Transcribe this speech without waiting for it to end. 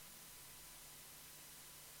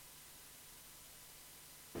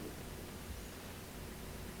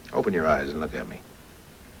Open your eyes and look at me.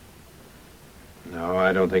 No,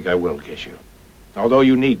 I don't think I will kiss you. Although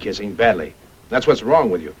you need kissing badly. That's what's wrong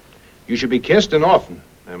with you. You should be kissed and often,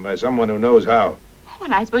 and by someone who knows how.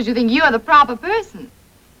 Well, I suppose you think you're the proper person.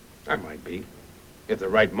 I might be, if the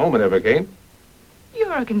right moment ever came.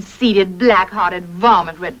 You're a conceited, black-hearted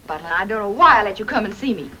varmint, Red Button. I don't know why I let you come and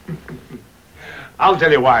see me. I'll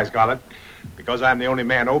tell you why, Scarlett. Because I'm the only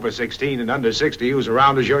man over 16 and under 60 who's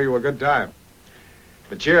around to show you a good time.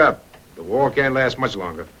 But cheer up. The war can't last much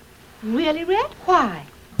longer. Really, Red? Why?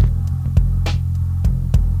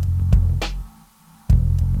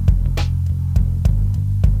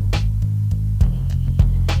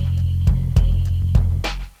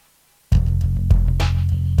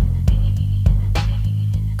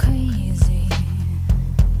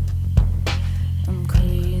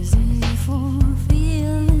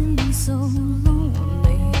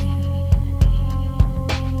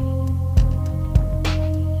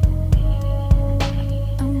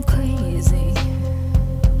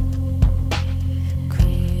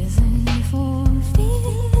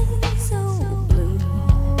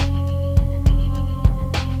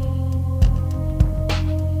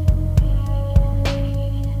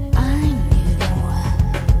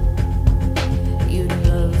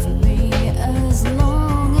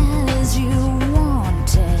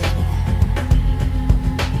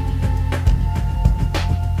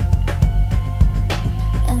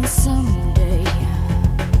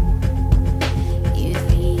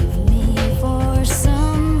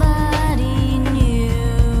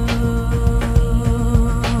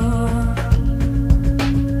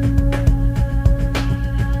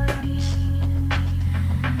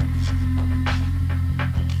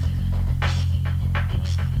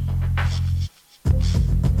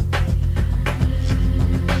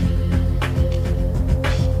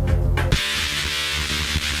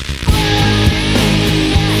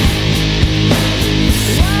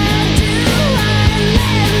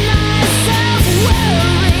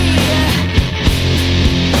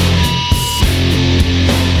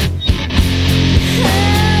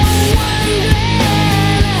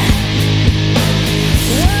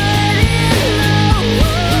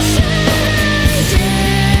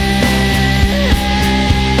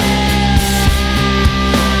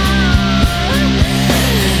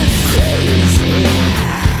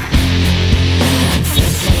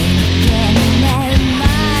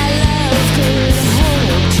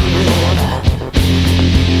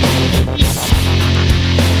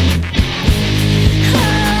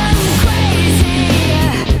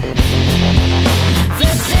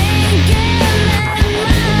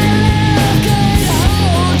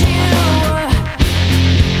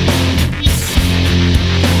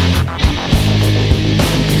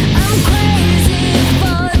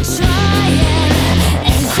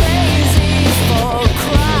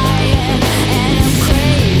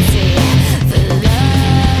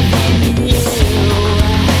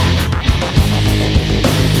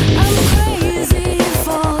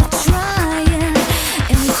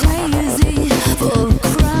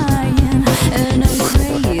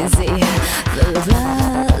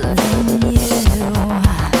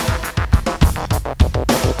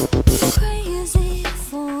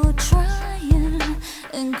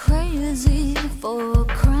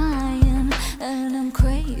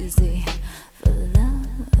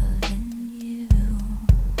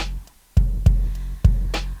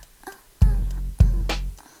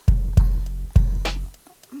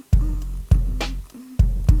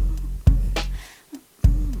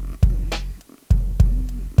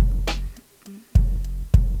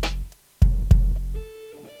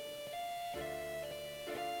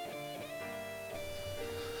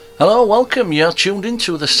 Hello, welcome. You're tuned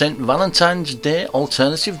into the St. Valentine's Day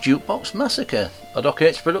Alternative Jukebox Massacre, a Doc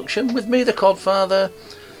H production with me, the Codfather.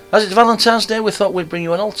 As it's Valentine's Day, we thought we'd bring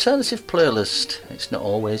you an alternative playlist. It's not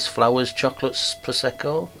always flowers, chocolates,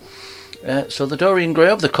 prosecco. So the Dorian Gray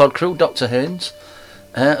of the Cod Crew, Dr. Haynes,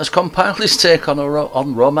 has compiled his take on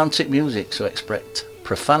romantic music, so expect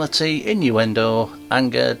profanity, innuendo,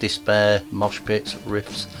 anger, despair, mosh pits,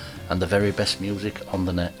 riffs, and the very best music on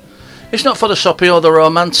the net. It's not for the soppy or the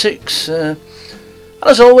romantics. And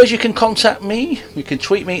as always, you can contact me. You can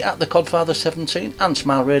tweet me at thecodfather17 and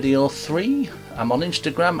Smile Radio 3. I'm on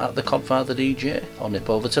Instagram at thecodfatherdj, or nip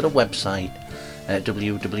over to the website at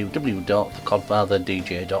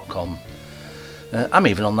www.thecodfatherdj.com. I'm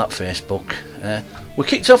even on that Facebook. We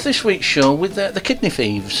kicked off this week's show with the Kidney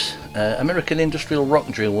Thieves, American industrial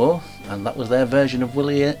rock duo, and that was their version of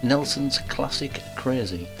Willie Nelson's classic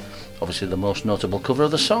Crazy. Obviously the most notable cover of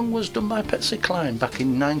the song was done by Patsy Cline back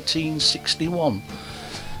in 1961.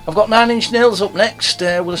 And I've got Nine Inch Nails up next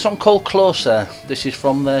with a song called Closer. This is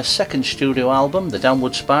from their second studio album, The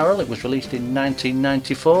Downward Spiral. It was released in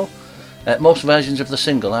 1994. Most versions of the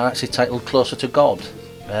single are actually titled Closer to God.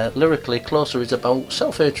 Lyrically, Closer is about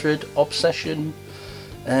self-hatred, obsession,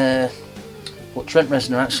 but Trent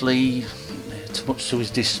Reznor actually, much to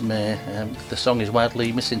his dismay, the song is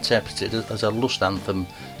widely misinterpreted as a lust anthem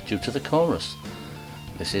due to the chorus.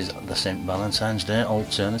 This is the St. Valentine's Day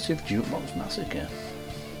Alternative Jukebox Massacre.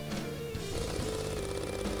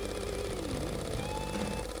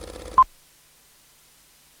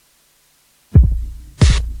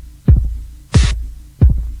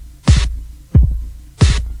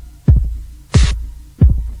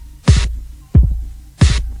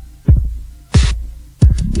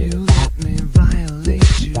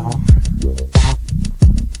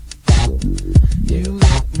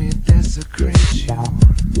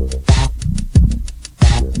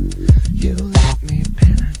 You let me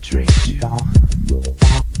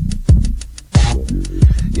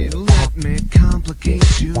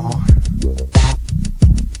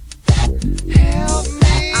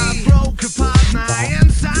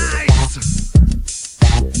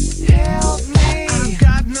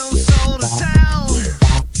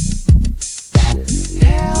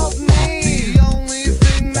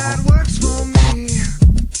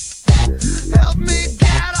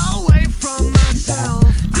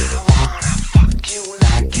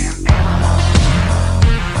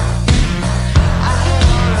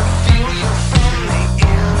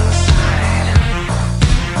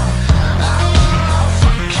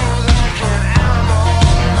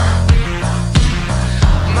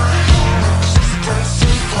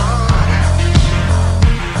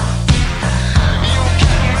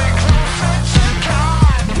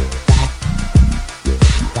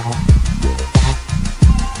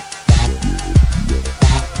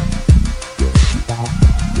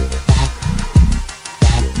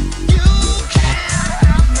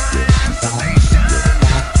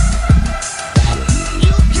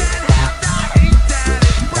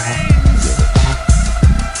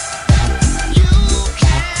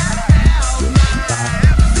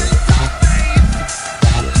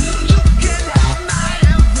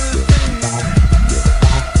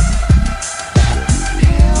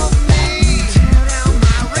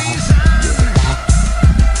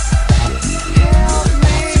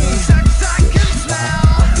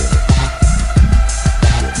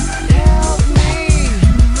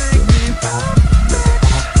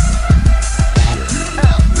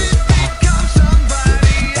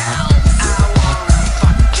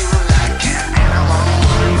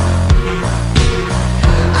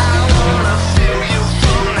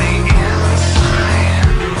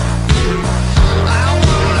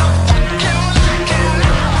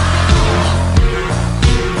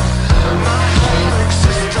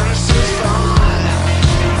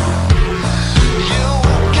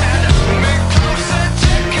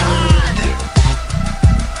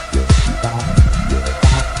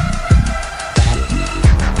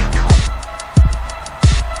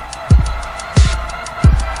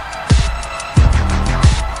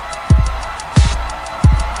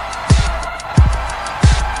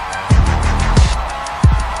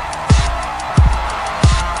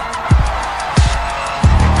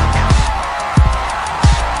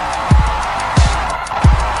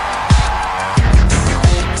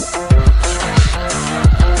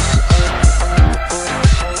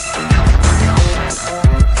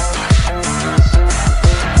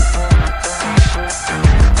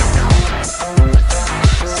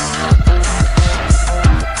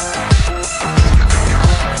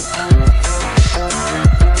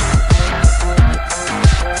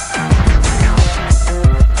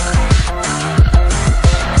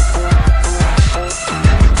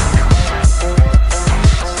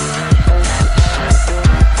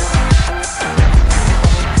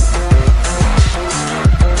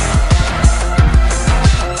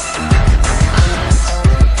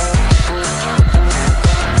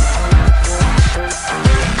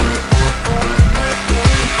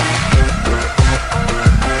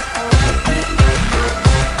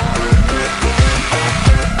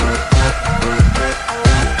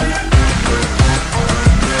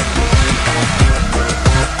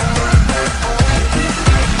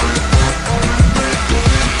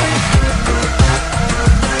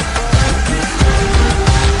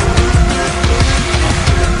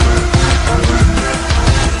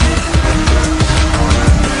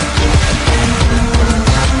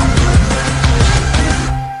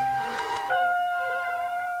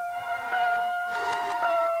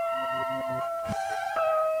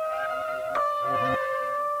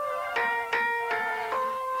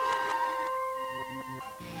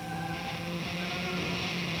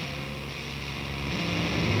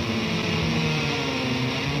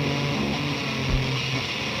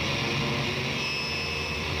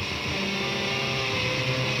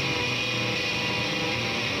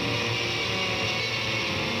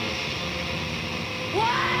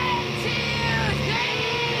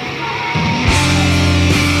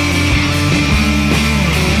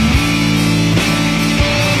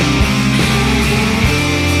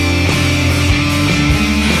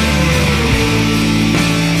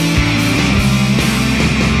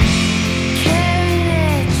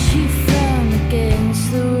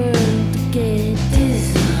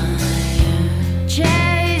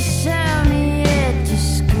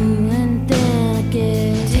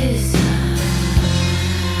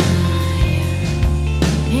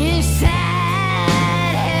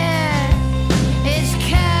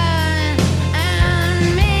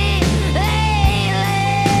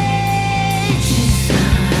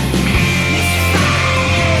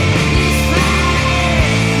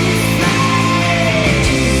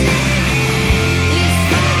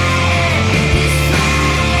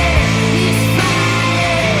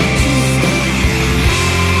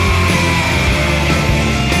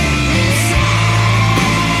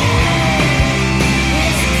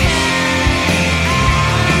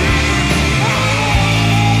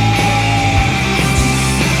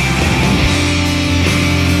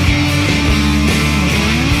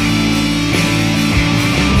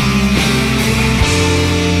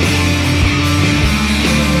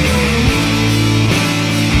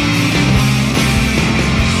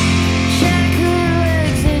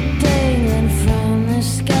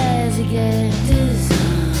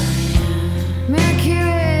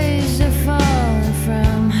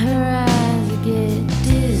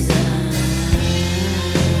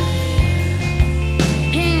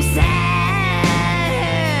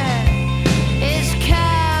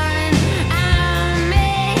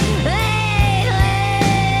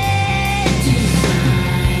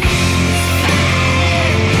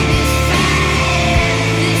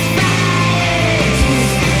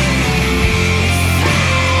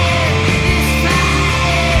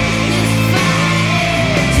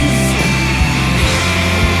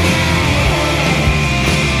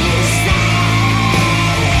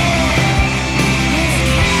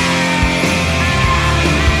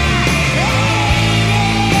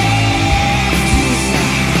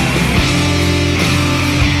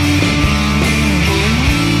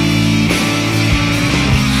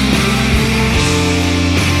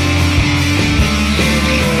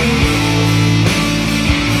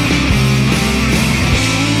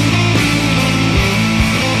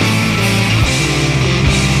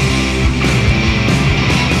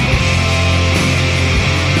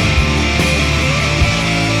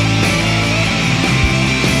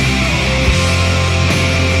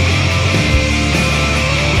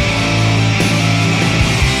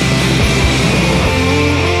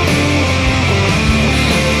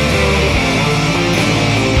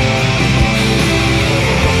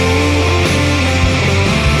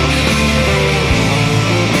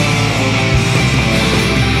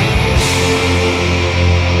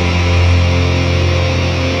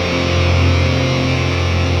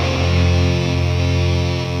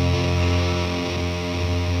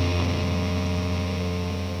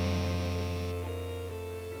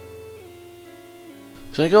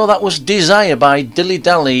So you go, that was Desire by Dilly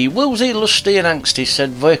Dally. Woozy, lusty and angsty, said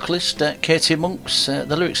vocalist Katie Monks. The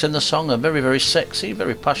lyrics in the song are very, very sexy,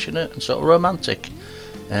 very passionate and sort of romantic.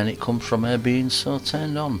 And it comes from her being so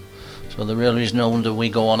turned on. So there really is no wonder we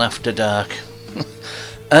go on after dark.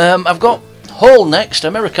 I've got Hole next,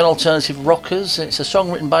 American Alternative Rockers. It's a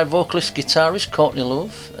song written by vocalist guitarist Courtney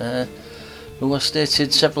Love, who has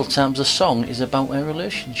stated several times the song is about her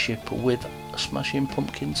relationship with Smashing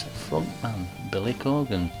Pumpkins frontman Billy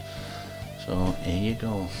Corgan. So here you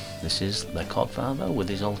go. This is the Codfather with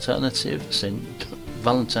his alternative St.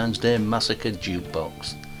 Valentine's Day Massacre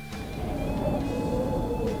jukebox.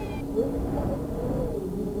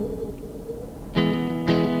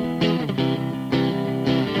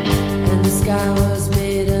 And the sky was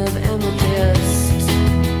made of amethyst,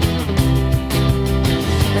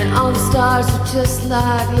 and all the stars were just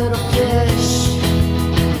like little fish.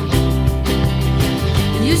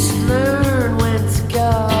 You should learn when to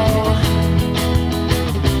go.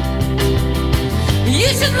 You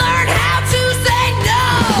should learn how to say no.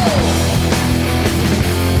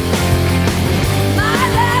 My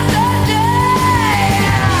last day,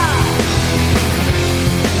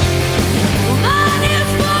 mine is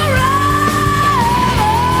forever.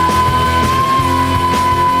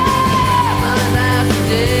 My last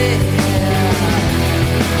day.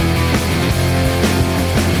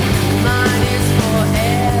 Mine is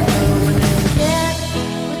forever. When they get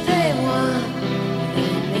what they want,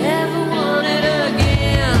 they never want it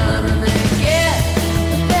again. And they get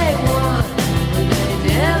what they want, but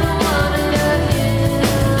they never want it again.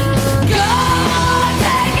 Go on,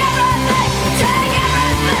 take everything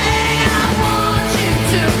I want you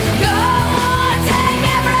to. Go on, take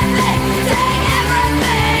everything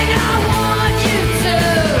I want you to.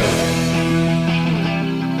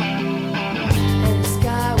 And the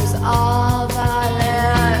sky was all violet.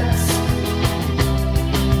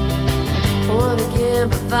 One again,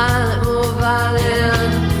 but violent, more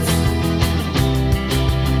violent.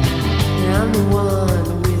 And I'm the one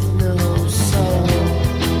with no soul.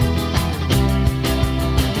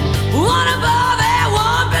 One above and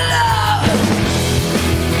one below.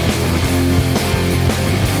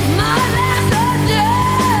 My last day.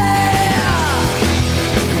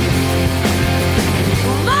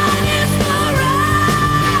 Mine is forever.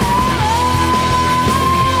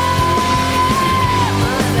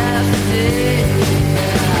 My last day.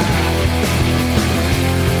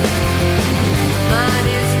 Mine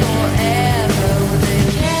is forever. When they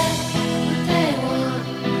get what they want,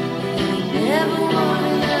 they never want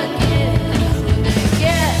it again. When they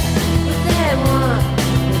get what they want,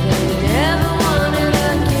 they never want it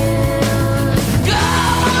again. Go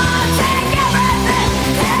on, take everything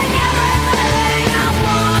I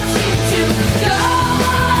want you to. Go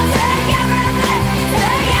on, take everything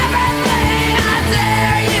I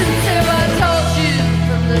dare you to. I told you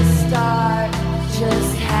from the start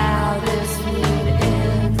just how this would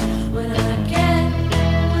end. When I get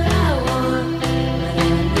what I want, but I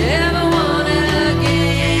never want it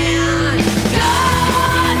again. Go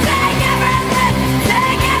on, take everything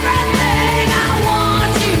I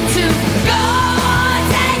want you to. Go on,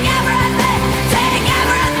 take everything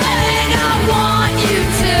I want you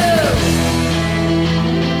to. Go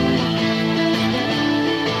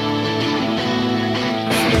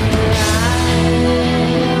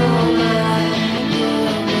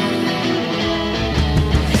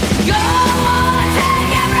on, take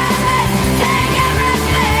everything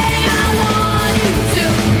I want you to. Go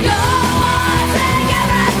on,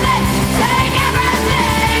 take everything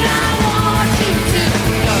I want you to.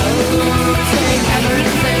 Go on, take everything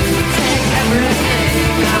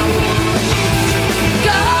I want you to.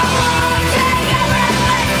 Go on, take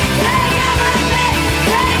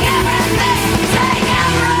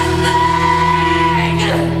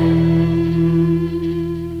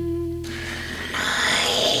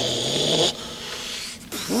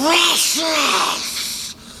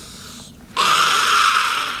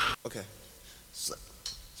Okay. So,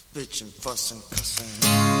 bitch and fuss and cussing.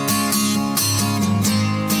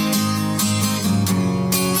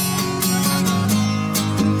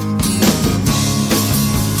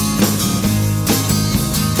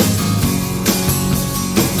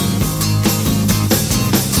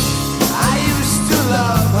 I used to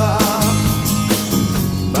love her,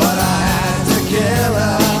 but I had to kill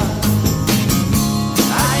her.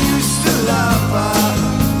 I used to love her,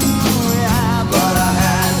 but I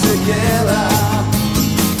had to kill her.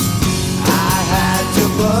 I had to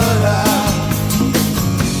put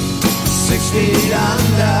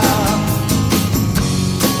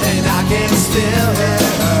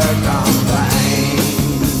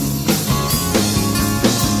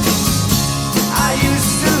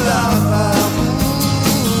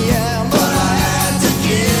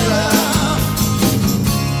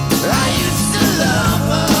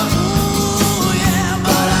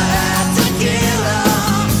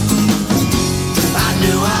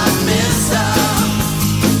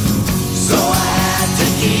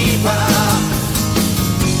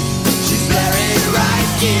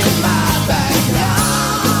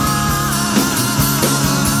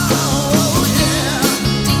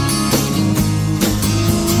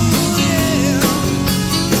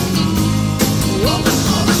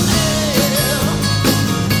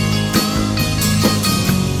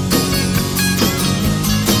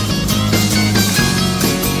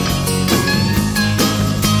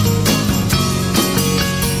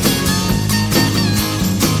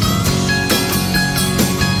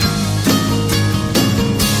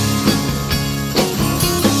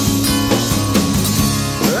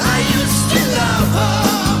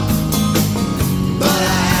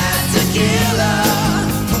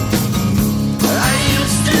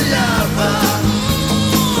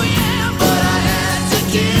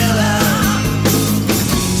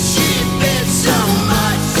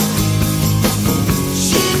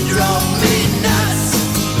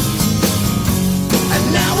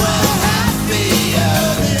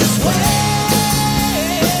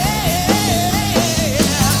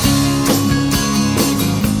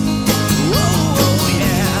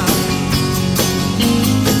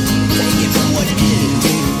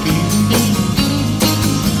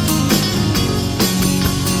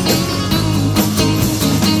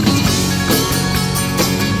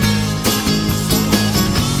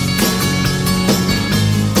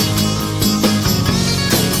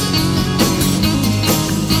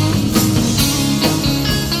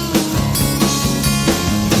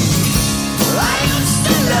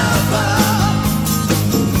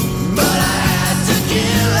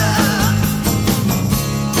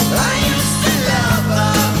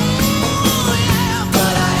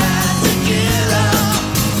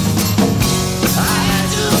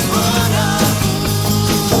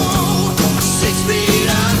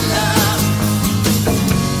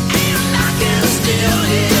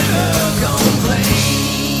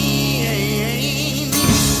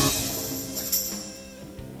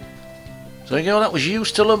There you go, that was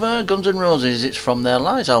Used to Love Her, Guns N' Roses. It's from their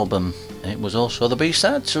Lies album. It was also the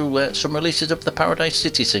B-side to some releases of the Paradise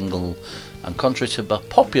City single. And contrary to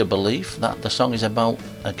popular belief that the song is about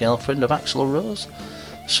a girlfriend of Axl Rose,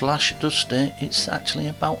 Slash does state it's actually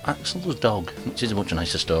about Axl's dog, which is a much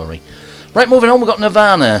nicer story. Right, moving on, we've got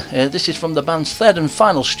Nirvana. This is from the band's third and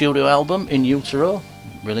final studio album, In Utero,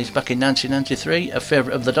 released back in 1993, a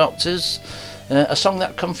favourite of the Doctor's. A song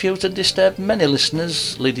that confused and disturbed many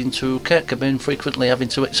listeners, leading to Kurt Cobain frequently having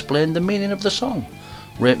to explain the meaning of the song.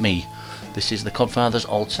 Rate Me. This is the Codfather's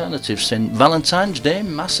alternative St. Valentine's Day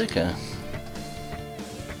Massacre.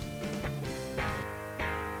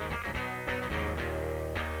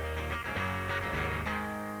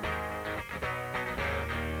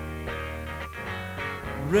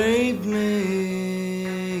 Rape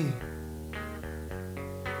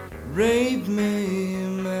me,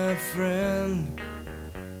 my friend.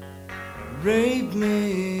 Rape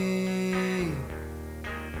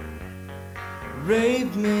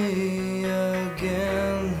me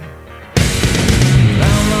again.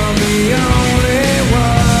 I'm the only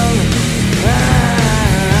one. I'm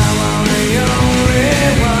the only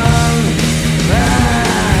one.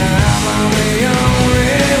 I'm the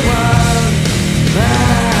only one.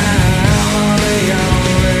 I'm the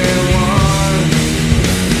only one.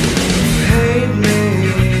 Hate me.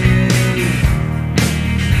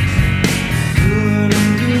 Good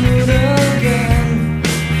and good again.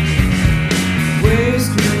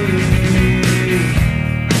 Waste me.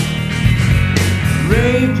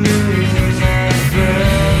 Rape me, my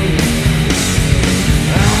friend.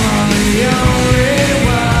 I'm the only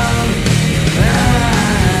one.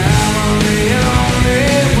 I'm the only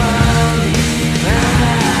one.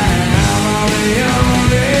 I'm the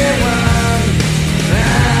only one.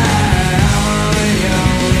 I'm the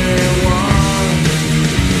only one.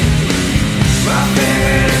 My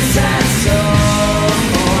favorite sensors.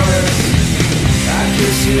 I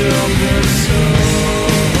kiss you open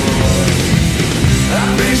source. I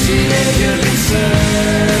appreciate your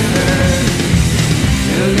concern.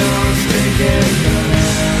 You're gonna stick it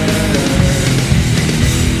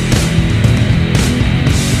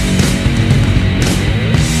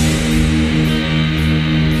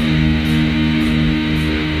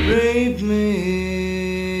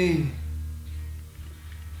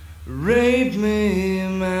Rape me,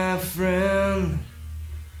 my friend.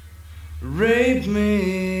 Rape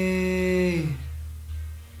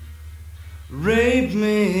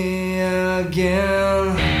me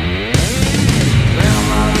again.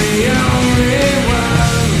 I'm the only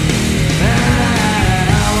one.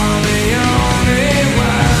 I'm the only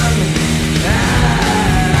one.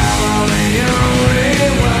 I'm the only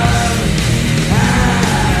one.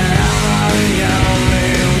 I'm the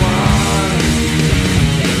only one.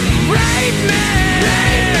 Rape me.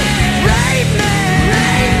 Rape me. Rape me.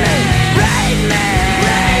 Rape me. Rape me.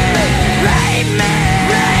 Rape me.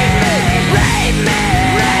 Rape me. Rape me.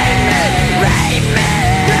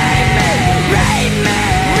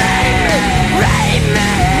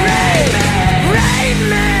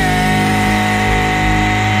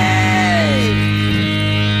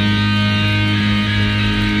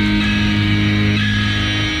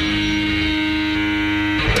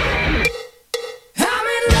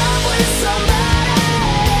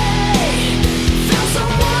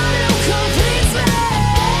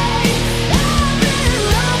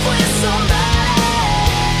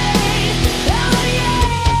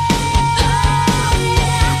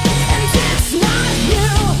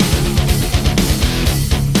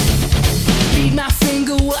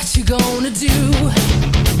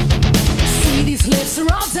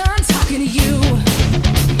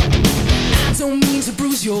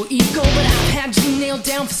 Your ego, but I've had you nailed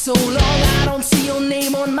down for so long. I don't see your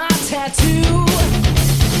name on my tattoo.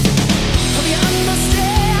 Hope you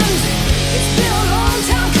understand. It's been a long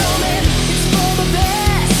time coming. It's for the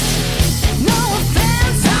best. No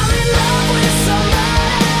offense. I'm in love with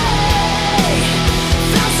somebody.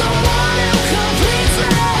 Found someone who completes me.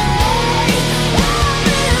 I'm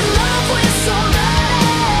in love with somebody.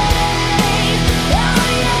 Oh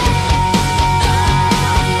yeah.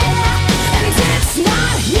 And it's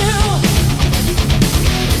not you.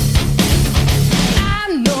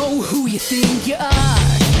 I know who you think you are.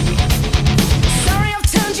 Sorry I've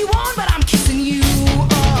turned you on, but I'm kissing you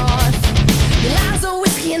off. Your lines of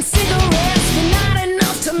whiskey and cigarettes were not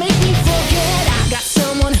enough to make me forget. I got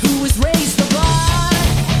someone who has raised the bar.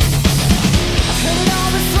 I've heard it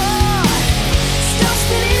all before. Stop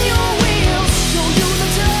spinning your wheels, show you the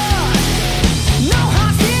door. No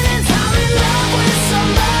hard feelings, I'm in love with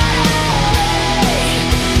somebody.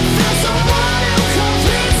 Found someone who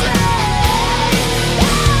completes me.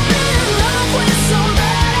 I'm in love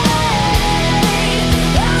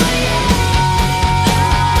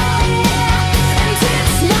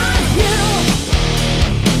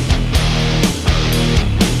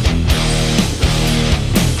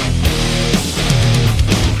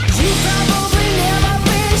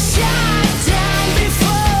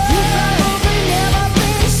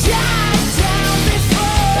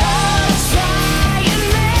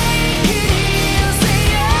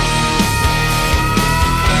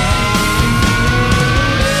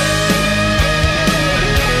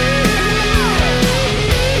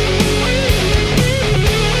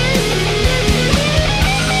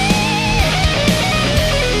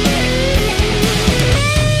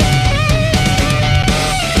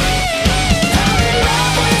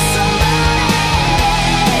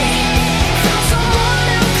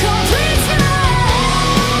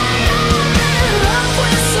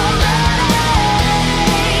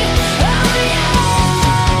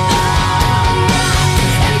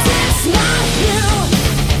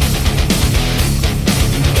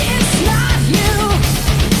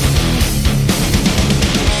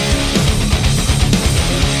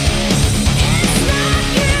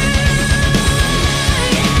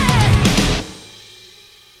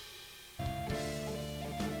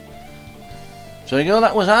So there you go,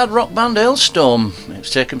 that was hard rock band Hailstorm. It's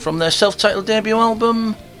taken from their self-titled debut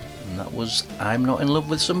album, and that was I'm Not In Love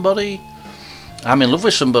With Somebody. I'm in love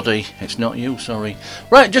with somebody, it's not you, sorry.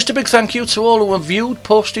 Right, just a big thank you to all who have viewed,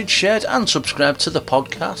 posted, shared and subscribed to the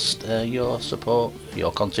podcast. Your support,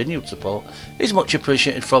 your continued support, is much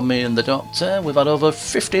appreciated from me and the Doctor. We've had over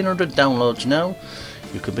 1,500 downloads now.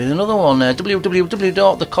 You could be another one,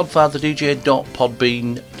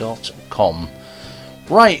 www.thecodfatherdj.podbean.com.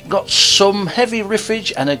 Right, got some heavy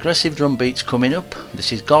riffage and aggressive drum beats coming up.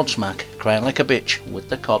 This is Godsmack, Crying Like a Bitch with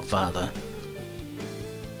the Codfather.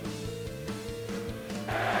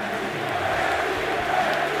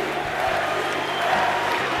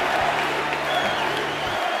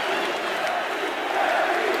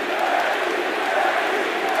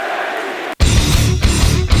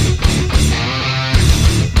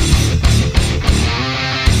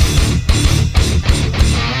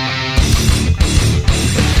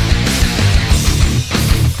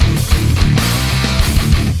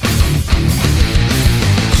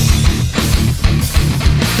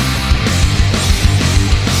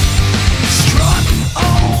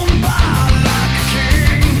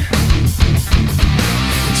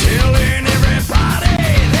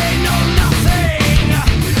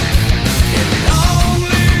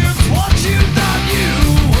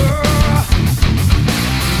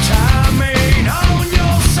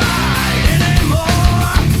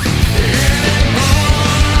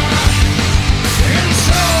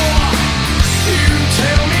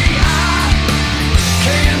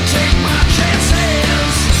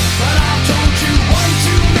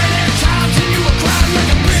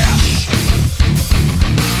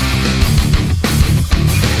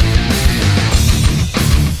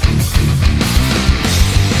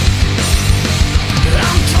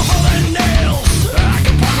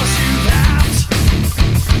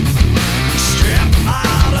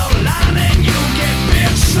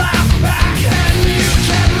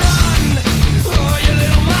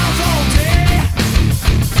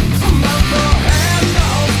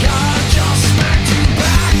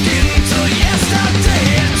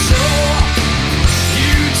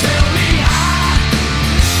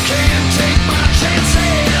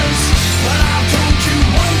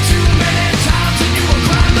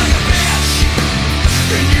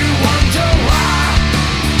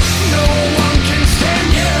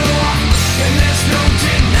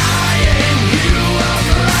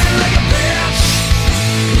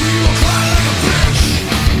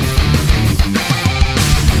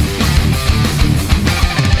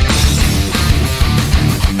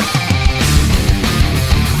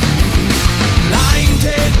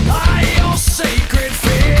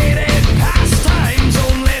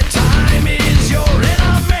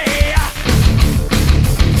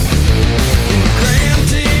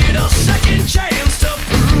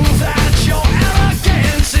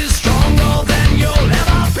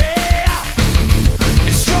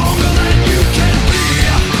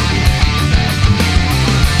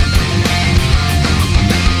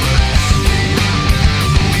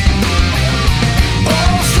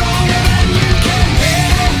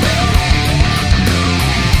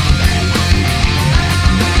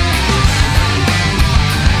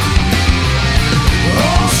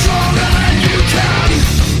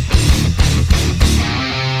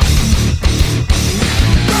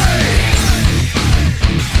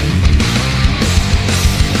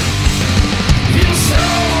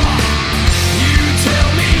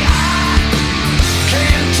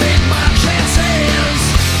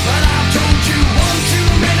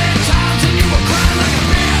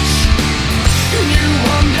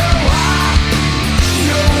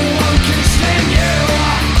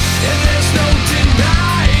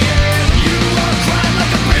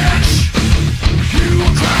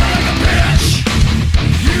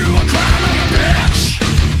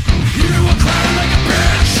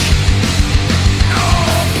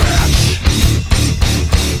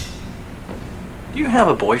 have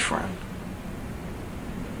a boyfriend?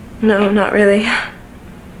 No, not really.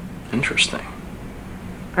 Interesting.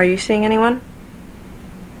 Are you seeing anyone?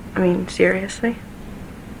 I mean, seriously?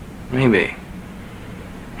 Maybe.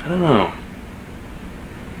 I don't know.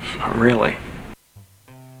 Not really.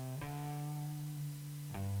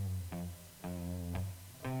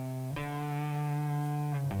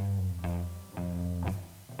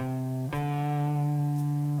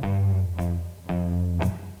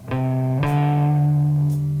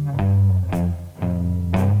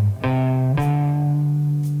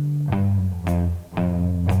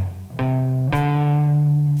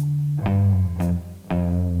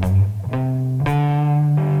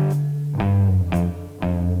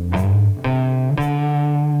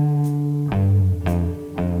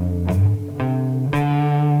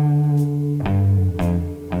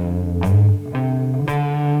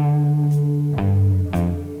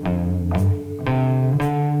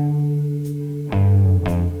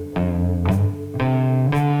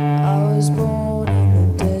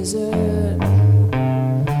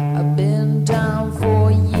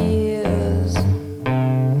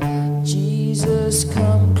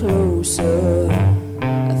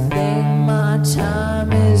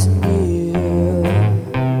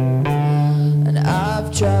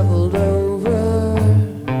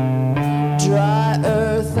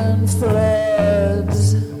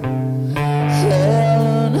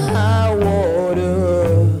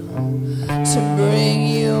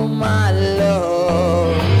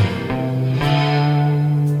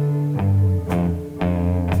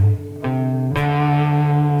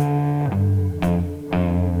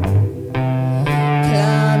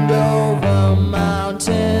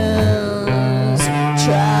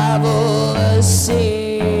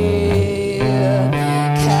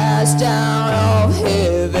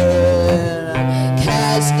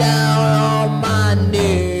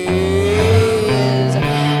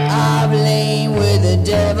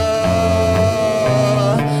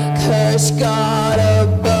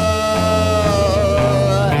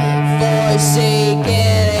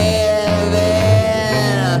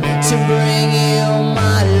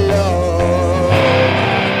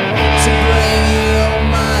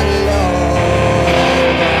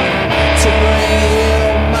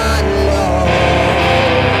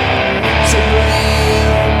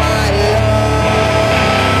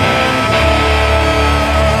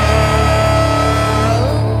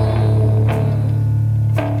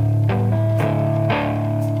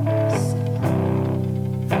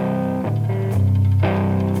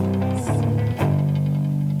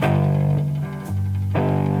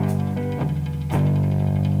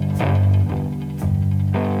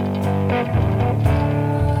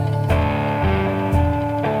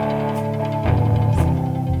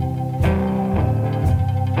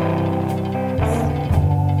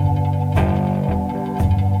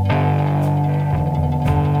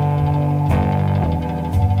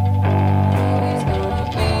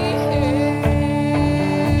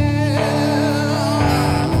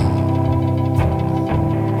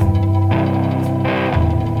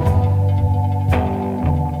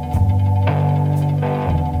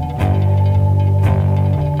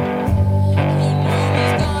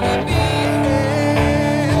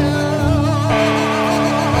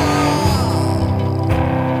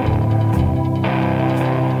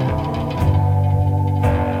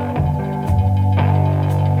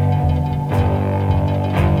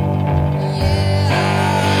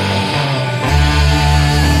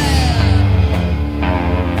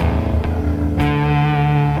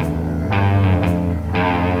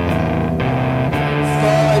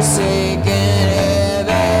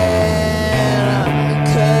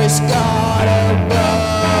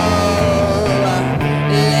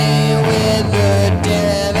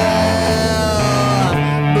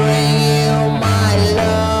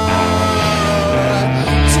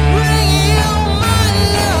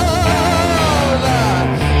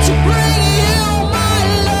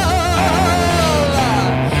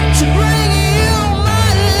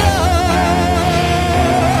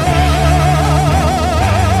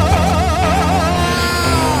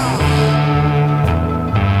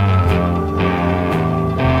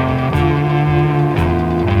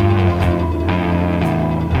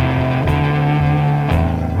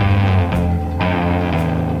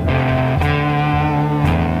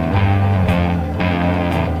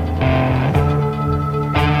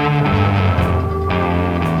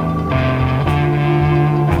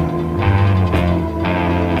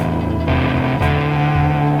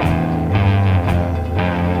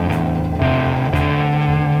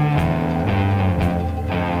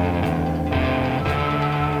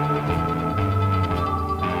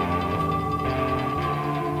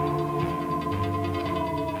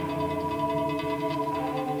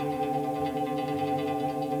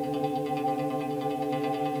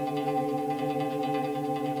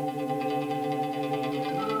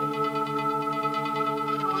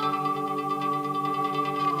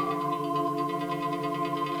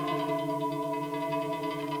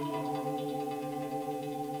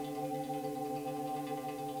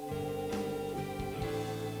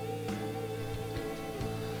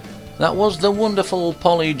 That was the wonderful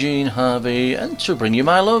Polly Jean Harvey, and To Bring You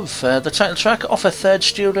My Love, the title track off her third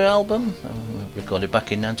studio album, recorded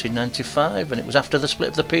back in 1995, and it was after the split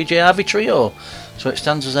of the PJ Harvey Trio, so it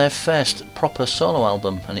stands as their first proper solo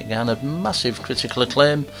album, and it garnered massive critical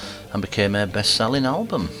acclaim and became their best-selling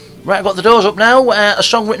album. Right, I've got the doors up now, a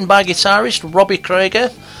song written by guitarist Robbie Krieger,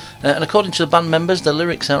 and according to the band members, the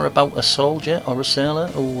lyrics are about a soldier or a sailor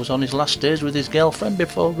who was on his last days with his girlfriend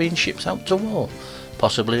before being shipped out to war.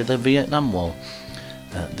 Possibly the Vietnam War.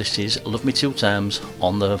 This is Love Me Two Times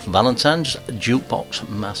on the Valentine's Jukebox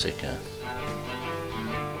Massacre.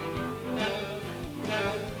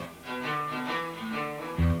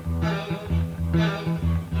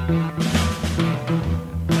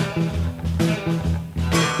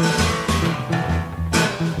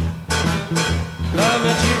 Love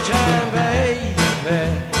me two times, baby.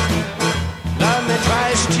 Love me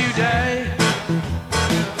twice today.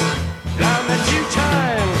 Love me two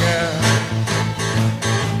times, girl.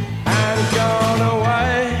 I'm gone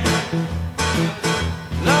away.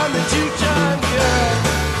 Love me two times, girl.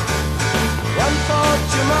 One for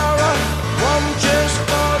tomorrow, one just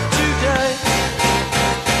for today.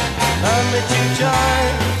 Love me two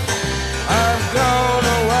times. I'm gone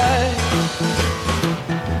away.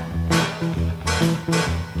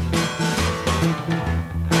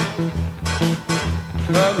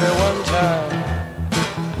 Love me one time.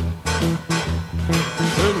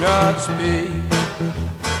 Could not speak.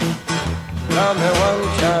 Love me one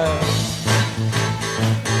time.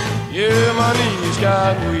 Yeah, my knees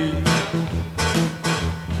got weak.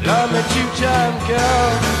 Love me two times,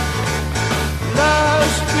 girl.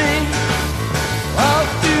 Lost me all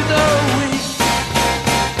through the week.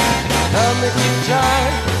 Love me two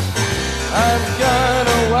times. I'm gone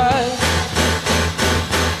away.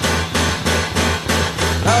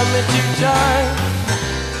 Love me two times.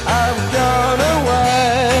 I'm gone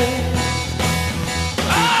away.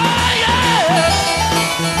 Oh yeah.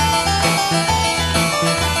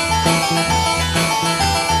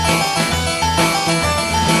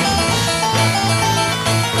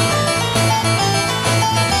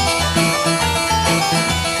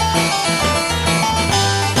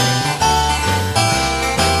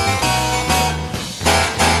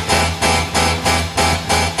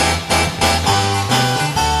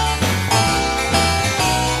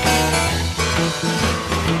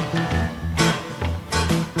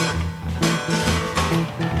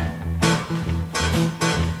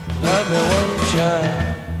 Love me one time.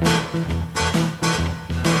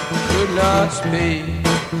 Could not speak.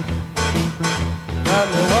 Love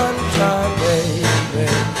me one time, baby.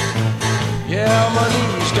 Yeah, my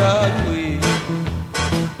knees got weak.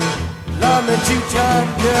 Love me two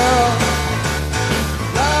times, girl.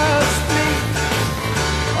 Lost me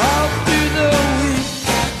all through the week.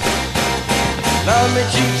 Love me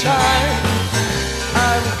two times.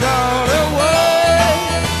 I'm gone away.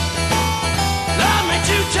 Love me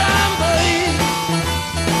two times, babe.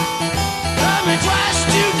 Love me twice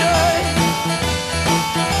today.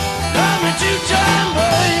 Love me two times,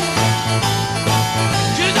 babe.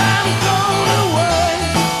 'Cause I'm gone away.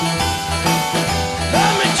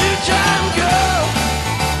 Love me two times, girl.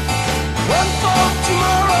 One for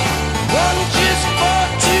tomorrow, one just for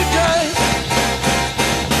today.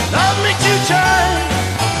 Love me two times.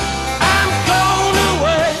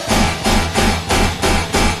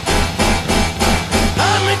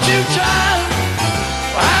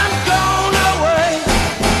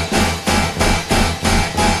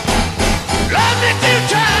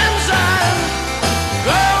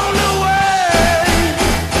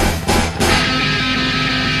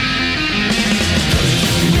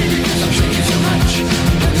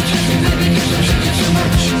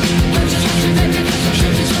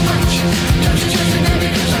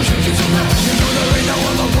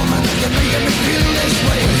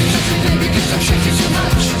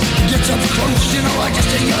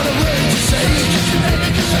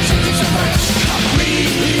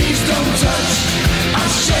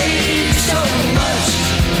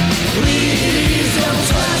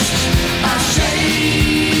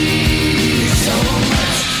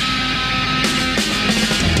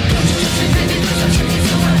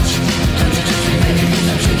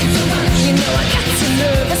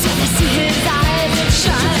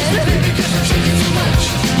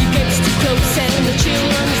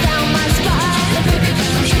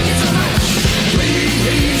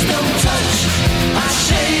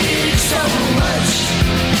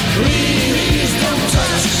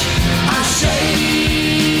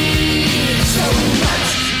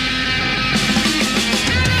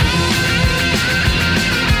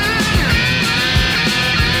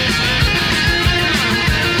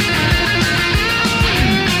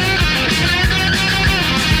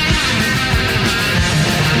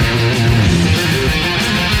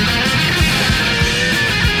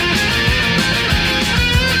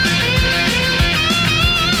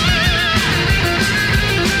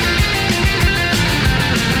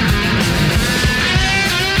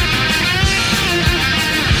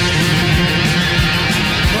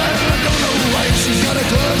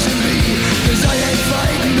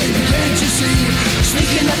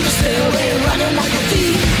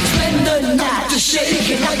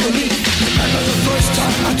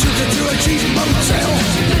 I took her to a cheap motel.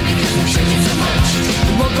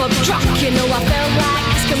 Woke up drunk, you know I felt like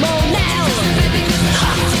Eskimo now.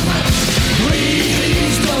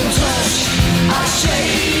 Please don't touch, I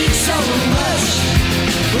shake so much.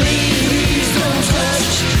 Please don't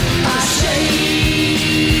touch, I shake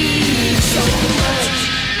so much.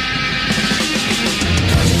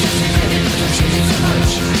 Don't you touch me, baby, 'cause I'm shaking so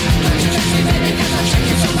much. Don't you touch me, baby, 'cause I'm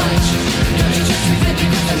shaking so much. Don't you touch me, baby,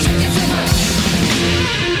 'cause I'm shaking so much.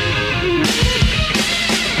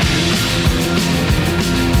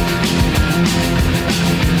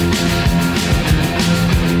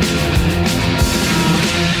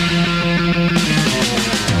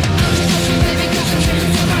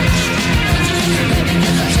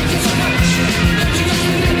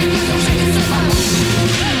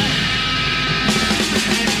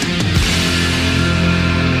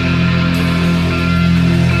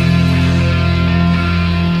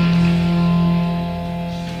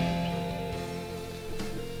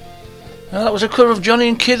 That was a cover of Johnny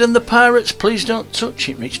and Kid and the Pirates, Please Don't Touch.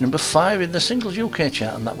 It reached number 5 in the singles UK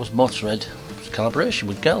chart, and that was Motorhead collaboration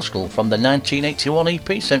with Girl School from the 1981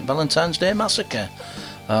 EP St. Valentine's Day Massacre.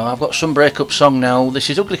 I've got some breakup song now. This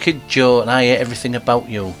is Ugly Kid Joe and I Hate Everything About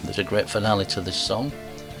You. There's a great finale to this song.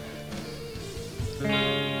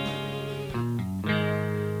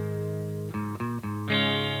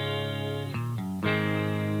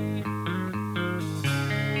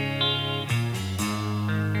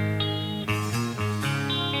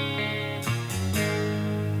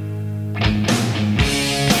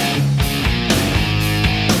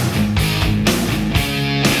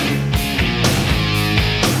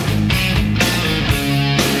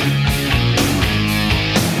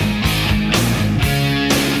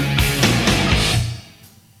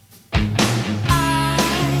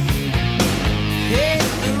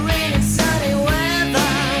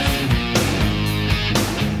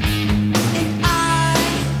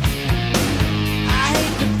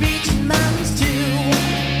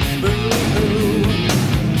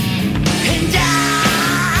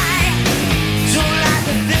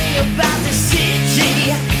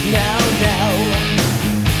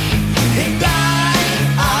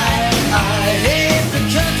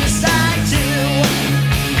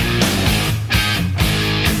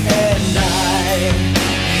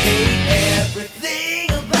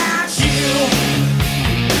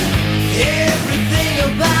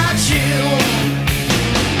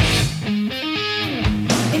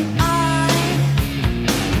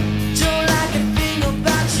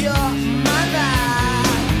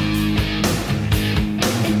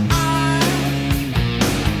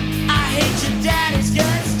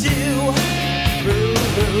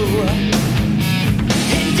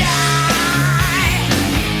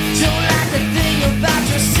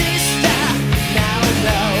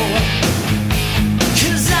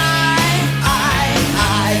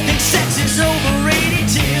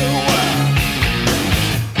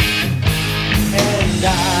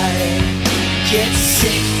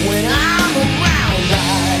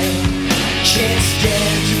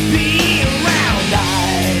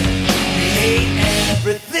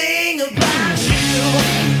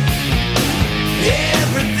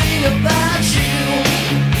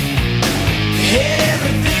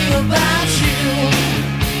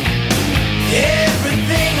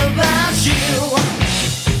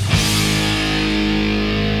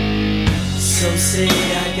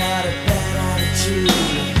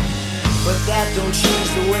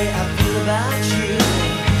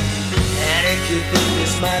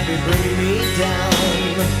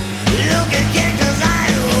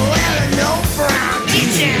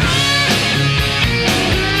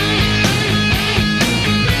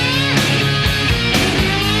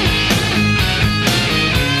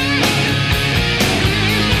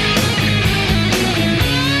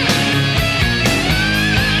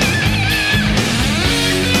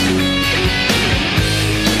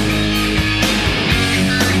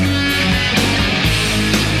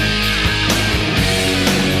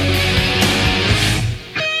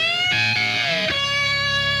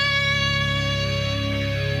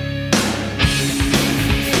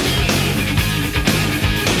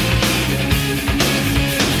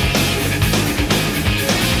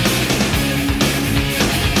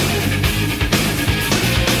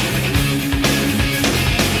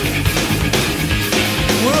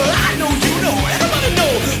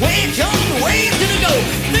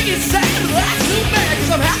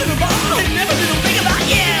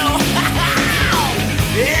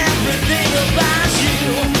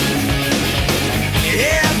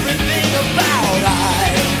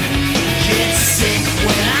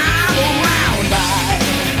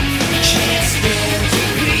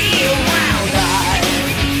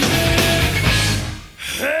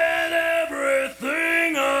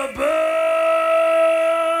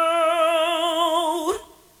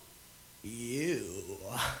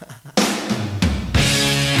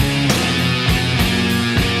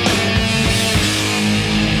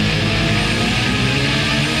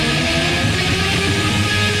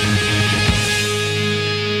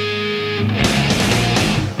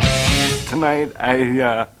 mate.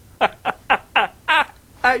 I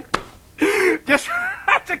just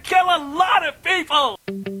had to kill a lot of people.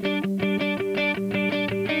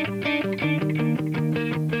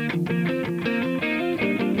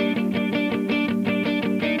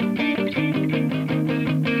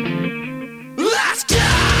 Let's go!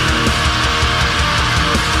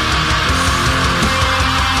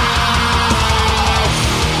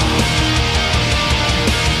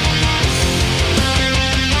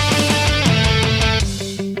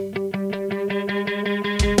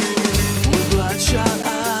 With bloodshot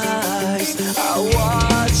eyes, I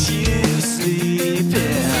watch you sleeping.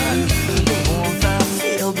 The warmth I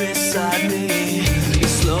feel beside me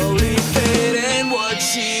is slowly fading. Would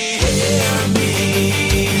she hear me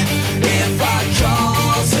if I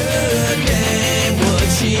called her name?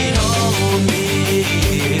 Would she hold me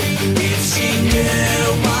if she knew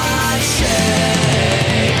my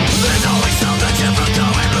shame? There's always something different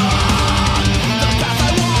going wrong. The path I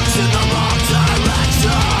walk's in the wrong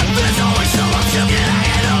direction. There's always someone to get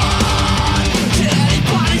hanging on. Can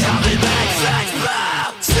anybody help me make things better?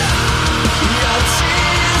 Your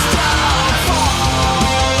tears don't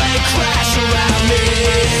fall, they crash around me.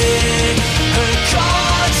 Her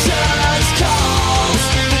conscience calls,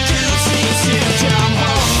 the guilt seems to come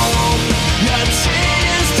home. Your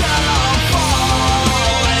tears don't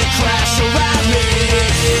fall, they crash around me.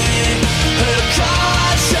 Her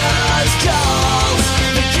conscience calls,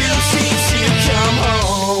 the guilt seems to come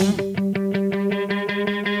home.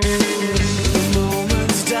 The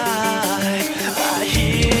moments die, I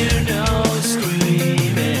hear no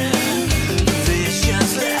screaming. The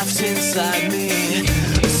visions left inside me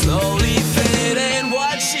are slowly fading.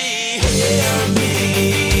 Would she hear me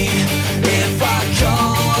if I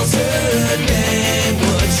called her name?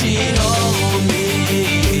 Would she hold me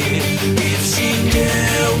if she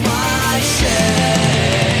knew my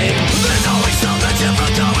shame? There's always something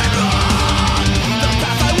different going wrong. The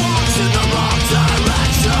path I walk's in the wrong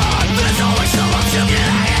direction. There's always someone to get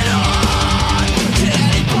hanging on. Can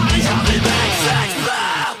anybody help me make things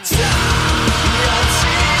better? Your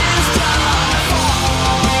tears don't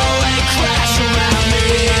fall, they crash around me.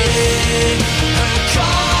 Her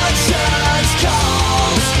conscience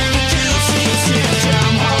calls, the guilt seems to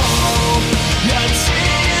come home. Your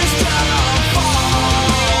tears don't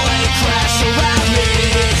fall, they crash around me.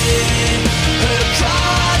 Her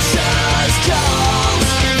conscience calls,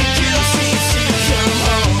 the guilt seems to come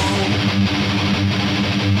home.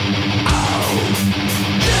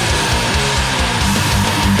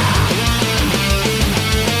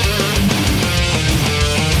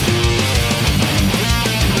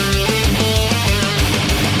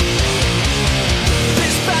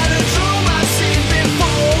 This battered room I've seen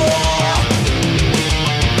before.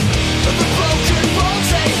 The broken bones,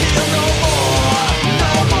 they heal no more,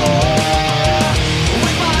 no more.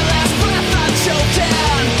 With my last breath I'm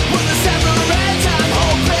choking. With a separate I'm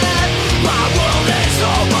hoping my world is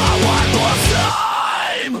over one more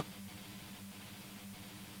time.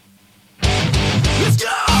 Let's go!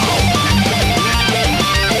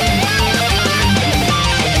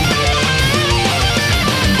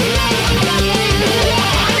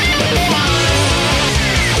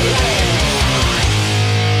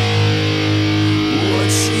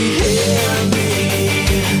 Would she hear me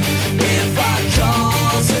if I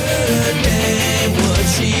called her name? Would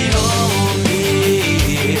she hold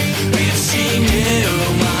me if she knew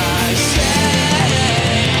my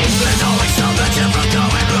shame? There's always something different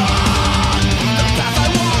going wrong. The path I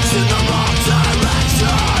walk's in the wrong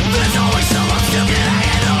direction. There's always someone to get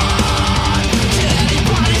hanging on. Can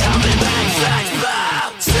anybody help me make things better?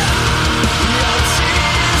 Your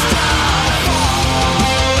tears don't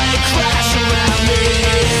fall, they crash around me.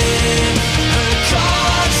 Her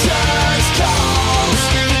conscience calls,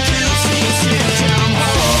 the guilt seems to come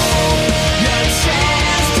home. Your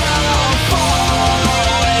tears don't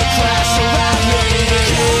fall, they crash around me.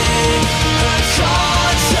 Her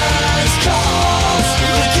conscience calls,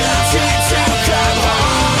 the guilt seems to come home.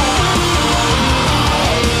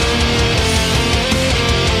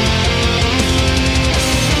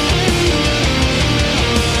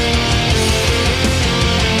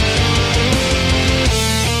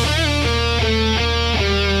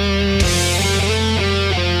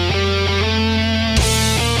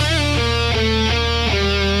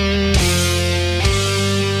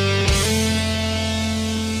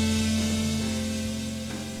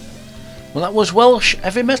 Well, that was Welsh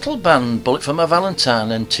heavy metal band Bullet for My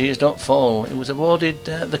Valentine and Tears Don't Fall. It was awarded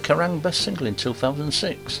the Kerrang Best Single in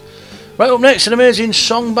 2006. Right up next, an amazing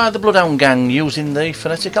song by the Bloodhound Gang using the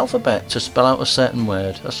phonetic alphabet to spell out a certain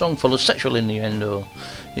word. A song full of sexual innuendo.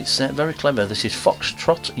 It's very clever. This is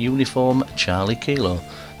Foxtrot Uniform Charlie Kilo.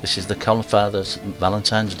 This is the Codfather's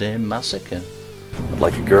Valentine's Day Massacre. I'd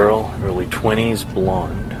like a girl, early 20s,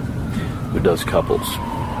 blonde, who does couples.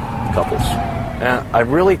 And I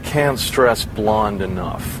really can't stress blonde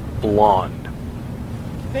enough. Blonde.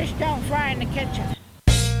 Fish don't fry in the kitchen.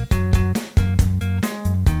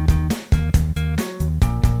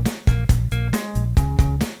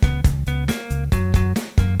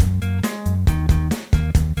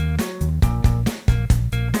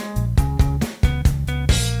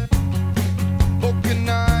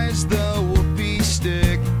 Vulcanize the whoopee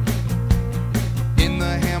stick in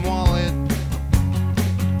the ham wallet.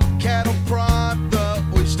 Cattle prod the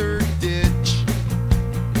oyster ditch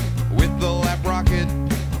with the lap rocket.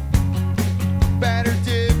 Batter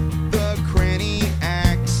dip the cranny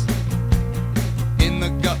axe in the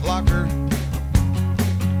gut locker.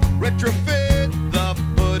 Retrofit the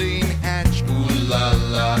pudding hatch, ooh la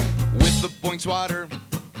la, with the boinks water.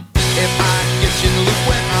 If I get you in the loop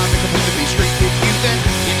when I'm incomplete to be straight with you, then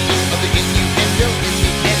in lieu of the innuendo, in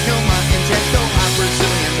the endo, my intento, I'm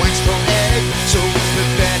Brazilian wax from egg, so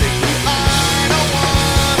pathetically I don't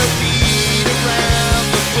wanna beat around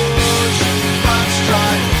the bush. Five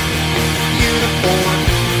stripe uniform,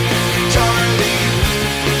 Charlie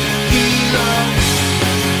Kilo.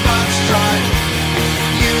 Five stripe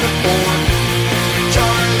uniform,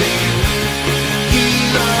 Charlie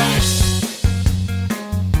Kilo.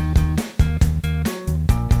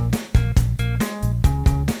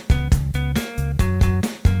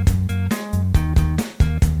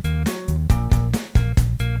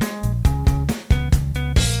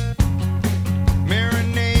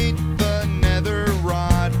 Marinate the nether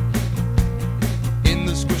rod in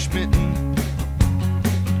the squish mitten.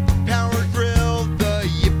 Power drill the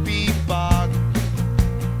yippee bog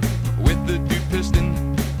with the dew piston.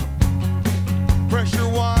 Pressure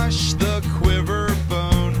wash the quiver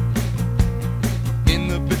bone in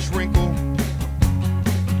the bitch wrinkle.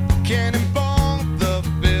 Cannonball the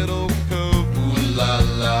fiddle cove, ooh la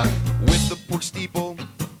la, with the pork steeple.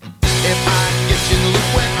 If I get you in the loop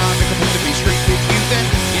when I'm incomplete to be straight with you, then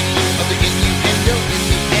in lieu of the innuendo, in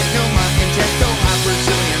the endo, my intento, I'm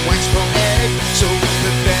Brazilian wax from egg, so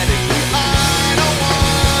pathetically I don't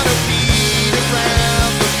wanna beat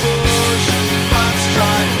around the bush. Five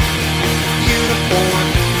stripe uniform,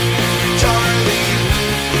 Charlie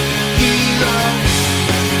Kilo.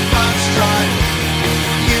 Five stripe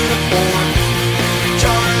uniform,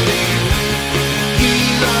 Charlie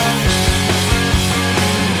Kilo.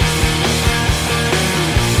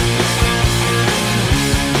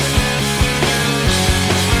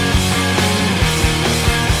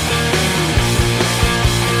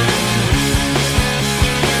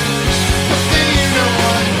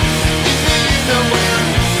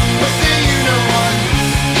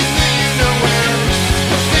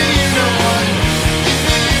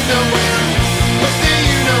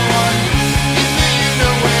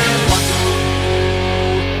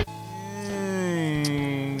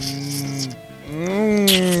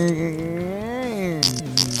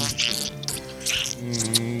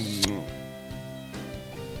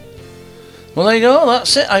 Well, there you go,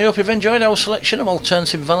 that's it. I hope you've enjoyed our selection of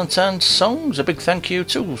alternative Valentine's songs. A big thank you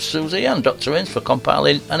to Susie and Dr. Ince for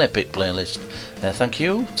compiling an epic playlist. Thank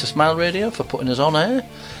you to Smile Radio for putting us on air.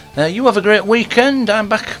 You have a great weekend. I'm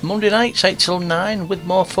back Monday nights 8 till 9 with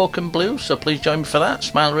more folk and blues, so please join me for that,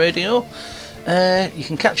 Smile Radio. You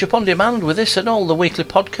can catch up on demand with this and all the weekly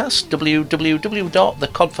podcasts,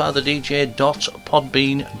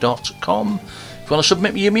 www.thecodfatherdj.podbean.com. If you want to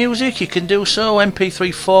submit me your music, you can do so,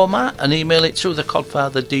 MP3 format, and email it to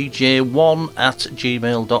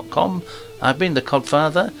thecodfatherdj1@gmail.com. I've been the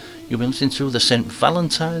Codfather. You've been listening to the St.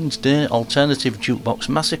 Valentine's Day Alternative Jukebox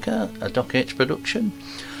Massacre, a Doc H production.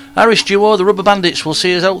 Irish duo The Rubber Bandits will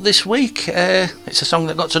see us out this week. It's a song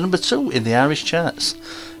that got to number 2 in the Irish charts.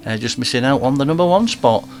 Just missing out on the number 1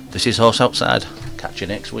 spot. This is Horse Outside. Catch you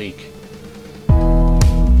next week.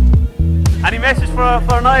 Any message for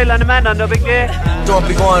Niall and Amanda on the big day? Don't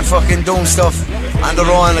be going fucking doing stuff on their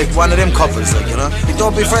own like one of them couples, like, you know.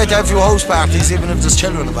 Don't be afraid to have a few house parties, even if there's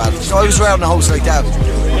children involved. So I was around the house like that,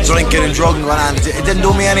 drinking and drugging going on. It didn't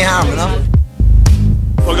do me any harm, you know.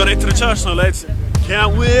 We're going into the church now, lads.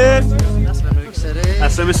 Can't wait.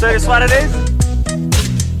 That's the mysterious what it is.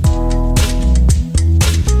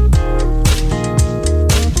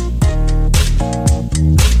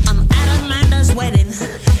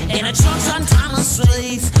 In a church on Thomas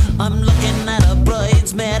Street, I'm looking at a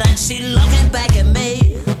bridesmaid and she looking back at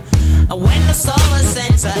me. When the service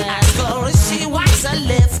sends, I ask her if she wants a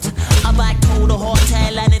lift. I'm back to the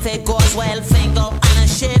hotel and if it goes well, finger and a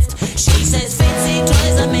shift. She says fancy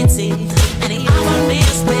toys and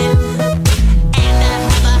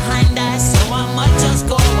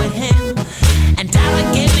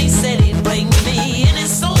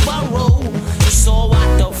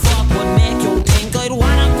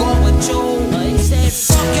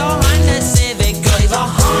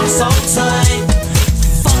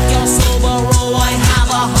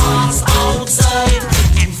outside.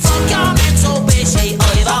 And fuck your Mitsubishi,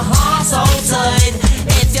 I've a horse outside.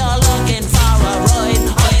 If you're looking for a ride,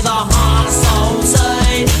 I've a horse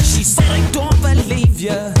outside. She said, I don't believe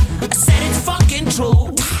you. I said, it's fucking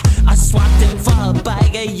true. I swapped him for a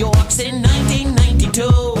bag of Yorks in 1992.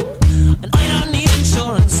 And I don't need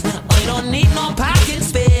insurance, I don't need no parking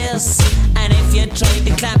space. And if you try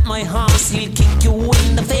to clamp my horse, he'll kick you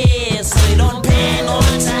in the face. I don't pay no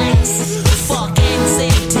tax, fucking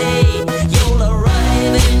CT. You'll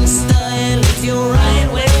arrive in style if you ride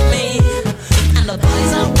with me. And the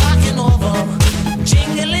boys are walking over,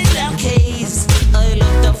 jingling their keys. I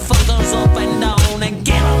look the fuckers up and down and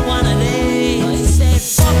get on one of these. I said,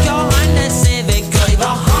 fuck your Honda Civic, I've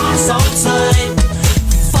a horse outside.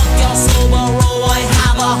 Fuck your Subaru, I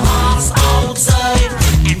have a horse outside.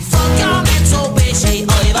 And fuck your Mitsubishi,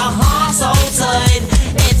 I've a horse outside.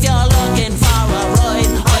 If you're looking for a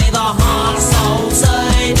ride, I've a horse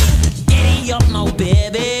outside. Giddy up now,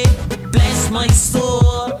 baby, bless my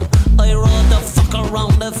soul. I rode the fuck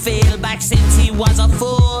around the field back since he was a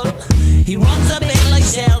fool. He runs a bit like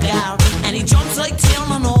Shelgar, and he jumps like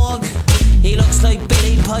Tiernan Og. He looks like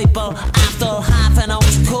Billy Piper after half an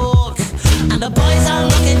ounce of coke. And the boys are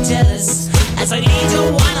looking jealous as I lead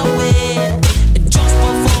you one away. Just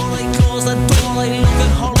before I close the door, I look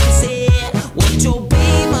at her and say, would you be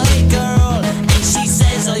my girl? And she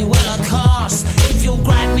says, I will, of course, if you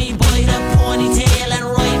grab me by the ponytail and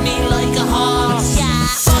ride me like a horse. Yeah,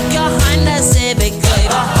 fuck your Honda Civic, I've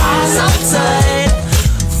a horse outside.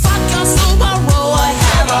 Fuck your Subaru, I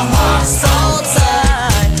have a horse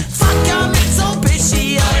outside. Fuck your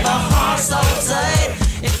Mitsubishi, I've a horse outside.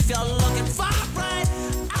 If you're